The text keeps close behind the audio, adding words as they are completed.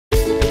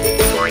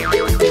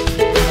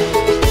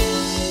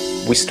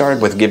We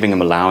started with giving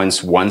them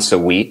allowance once a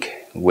week,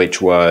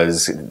 which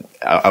was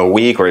a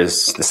week or the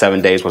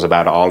 7 days was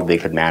about all they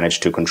could manage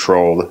to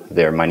control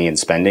their money and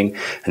spending.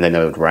 And then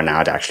it would run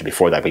out actually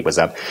before that week was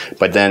up.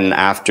 But then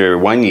after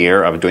 1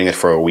 year of doing it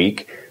for a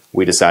week,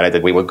 we decided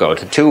that we would go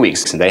to 2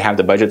 weeks. And they have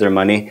to budget their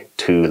money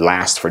to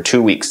last for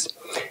 2 weeks.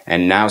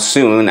 And now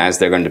soon, as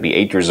they're going to be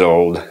 8 years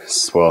old,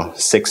 well,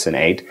 6 and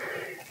 8,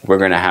 we're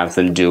going to have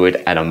them do it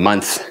at a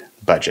month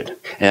budget.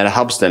 And it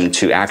helps them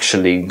to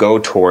actually go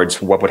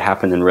towards what would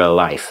happen in real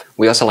life.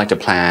 We also like to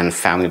plan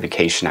family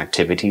vacation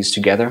activities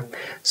together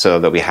so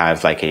that we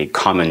have like a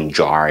common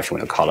jar, if you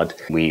want to call it.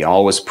 We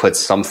always put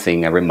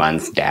something every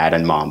month, dad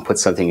and mom put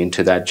something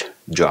into that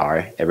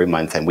jar every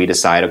month, and we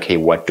decide, okay,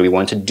 what do we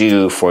want to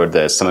do for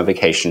the summer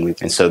vacation?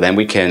 And so then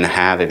we can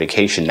have a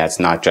vacation that's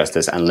not just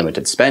this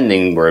unlimited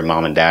spending where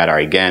mom and dad are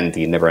again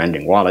the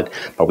never-ending wallet,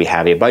 but we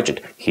have a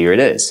budget. Here it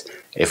is.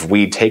 If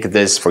we take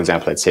this, for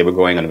example, let's say we're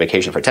going on a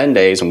vacation for 10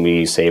 days and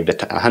we saved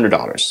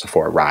 $100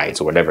 for rides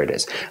or whatever it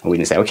is. And we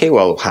can say, okay,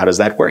 well, how does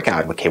that work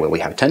out? Okay, well, we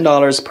have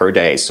 $10 per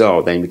day.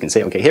 So then we can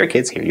say, okay, here,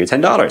 kids, here are your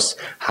 $10.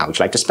 How would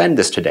you like to spend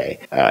this today?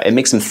 It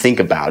makes them think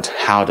about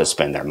how to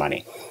spend their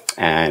money.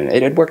 And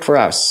it worked for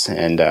us.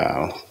 And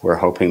we're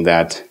hoping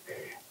that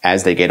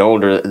as they get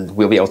older,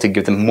 we'll be able to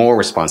give them more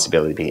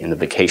responsibility in the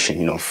vacation,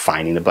 you know,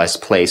 finding the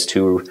best place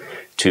to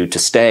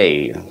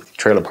stay,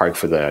 trailer park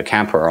for the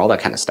camper, all that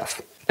kind of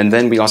stuff. And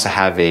then we also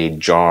have a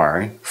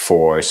jar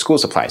for school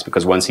supplies,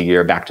 because once a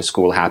year back to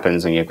school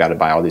happens and you've got to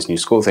buy all these new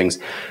school things.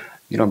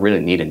 You don't really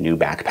need a new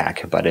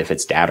backpack, but if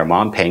it's dad or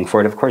mom paying for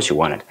it, of course you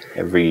want it.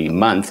 Every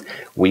month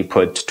we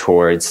put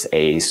towards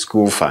a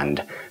school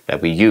fund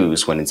that we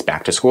use when it's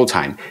back to school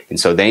time. And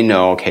so they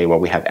know, okay, well,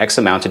 we have X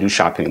amount to do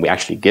shopping, and we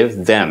actually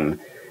give them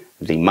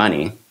the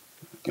money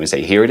and we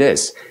say, here it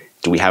is.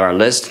 Do we have our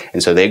list?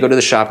 And so they go to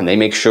the shop and they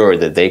make sure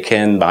that they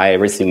can buy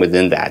everything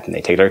within that, and they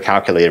take their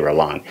calculator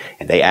along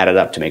and they add it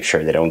up to make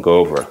sure they don't go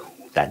over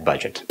that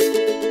budget.